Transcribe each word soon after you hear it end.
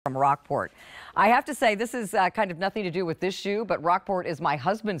from Rockport. I have to say, this is kind of nothing to do with this shoe, but Rockport is my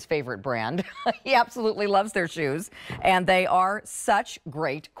husband's favorite brand. He absolutely loves their shoes, and they are such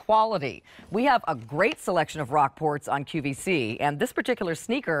great quality. We have a great selection of Rockports on QVC, and this particular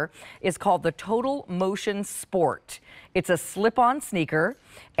sneaker is called the Total Motion Sport. It's a slip-on sneaker,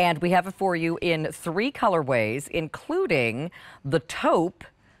 and we have it for you in 3 colorways, including the taupe,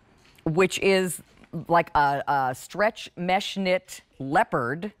 which is like a stretch mesh knit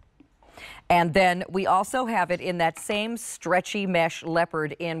leopard. And then we also have it in that same stretchy mesh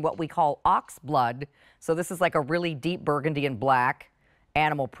leopard in what we call ox blood. So this is like a really deep burgundy and black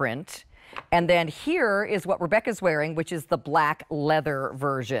animal print. And then here is what Rebecca's wearing, which is the black leather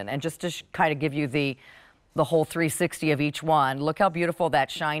version. And just to kind of give you the whole 360 of each one. Look how beautiful that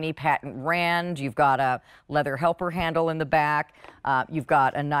shiny patent rand. You've got a leather helper handle in the back. You've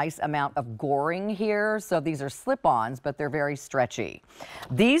got a nice amount of goring here. So these are slip-ons, but they're very stretchy.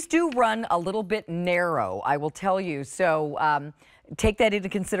 These do run a little bit narrow, I will tell you. So take that into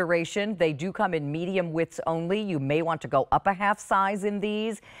consideration. They do come in medium widths only. You may want to go up a half size in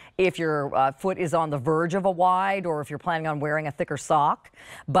these if your foot is on the verge of a wide, or if you're planning on wearing a thicker sock.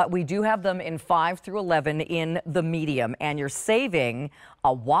 But we do have them in 5 through 11 in the medium, and you're saving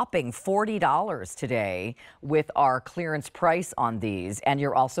a whopping $40 today with our clearance price on these, and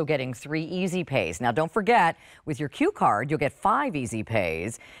you're also getting 3 easy pays. Now don't forget, with your Q card, you'll get 5 easy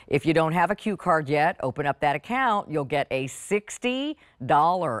pays. If you don't have a Q card yet, open up that account. You'll get a $60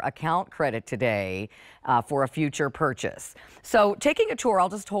 account credit today for a future purchase. So taking a tour, I'll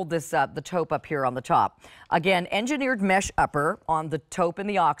just hold this the taupe up here on the top. Again, engineered mesh upper on the taupe and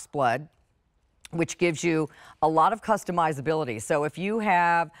the oxblood, which gives you a lot of customizability. So if you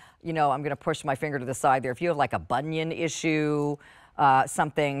have, you know, I'm going to push my finger to the side there. If you have like a bunion issue,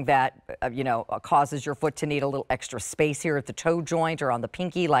 something that, you know, causes your foot to need a little extra space here at the toe joint or on the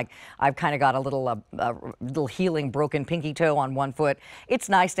pinky, like I've kind of got a little healing broken pinky toe on one foot. It's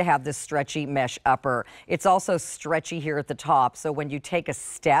nice to have this stretchy mesh upper. It's also stretchy here at the top, so when you take a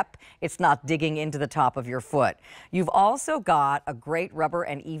step, it's not digging into the top of your foot. You've also got a great rubber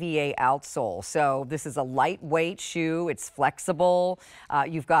and EVA outsole. So this is a lightweight shoe. It's flexible.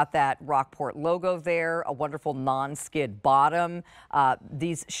 You've got that Rockport logo there, a wonderful non-skid bottom.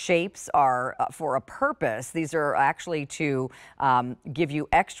 These shapes are for a purpose. These are actually to give you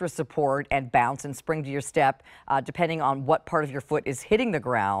extra support and bounce and spring to your step, depending on what part of your foot is hitting the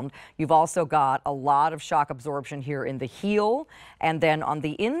ground. You've also got a lot of shock absorption here in the heel, and then on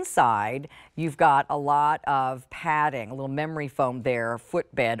the inside, you've got a lot of padding, a little memory foam there,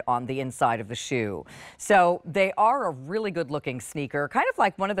 footbed on the inside of the shoe. So they are a really good looking sneaker, kind of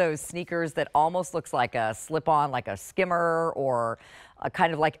like one of those sneakers that almost looks like a slip-on, like a skimmer, or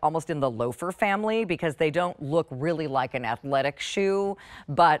kind of like almost in the loafer family, because they don't look really like an athletic shoe.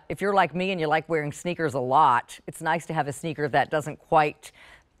 But if you're like me and you like wearing sneakers a lot, it's nice to have a sneaker that doesn't quite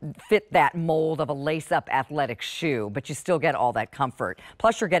fit that mold of a lace-up athletic shoe, but you still get all that comfort.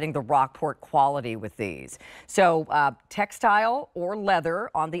 Plus, you're getting the Rockport quality with these. So textile or leather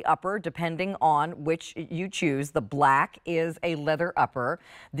on the upper, depending on which you choose. The black is a leather upper.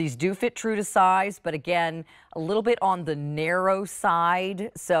 These do fit true to size, but again, a little bit on the narrow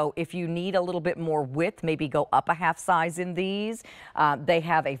side. So if you need a little bit more width, maybe go up a half size in these. They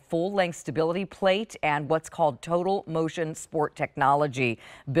have a full-length stability plate and what's called Total Motion Sport technology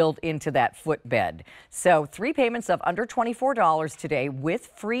built into that footbed. So 3 payments of under $24 today with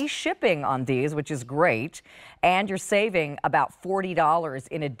free shipping on these, which is great. And you're saving about $40.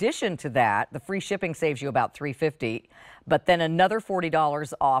 In addition to that, the free shipping saves you about $3.50, but then another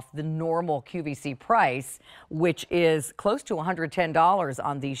 $40 off the normal QVC price, which is close to $110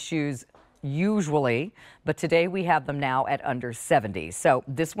 on these shoes usually, but today we have them now at under $70. So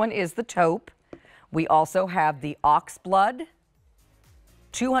this one is the taupe. We also have the oxblood,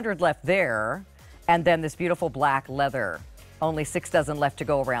 200 left there, and then this beautiful black leather. Only 6 dozen left to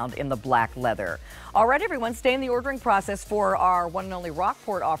go around in the black leather. All right, everyone, stay in the ordering process for our one and only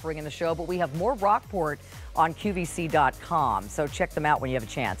Rockport offering in the show, but we have more Rockport on QVC.com, so check them out when you have a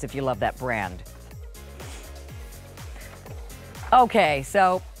chance if you love that brand. Okay,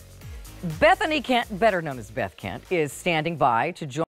 so Bethany Kent, better known as Beth Kent, is standing by to join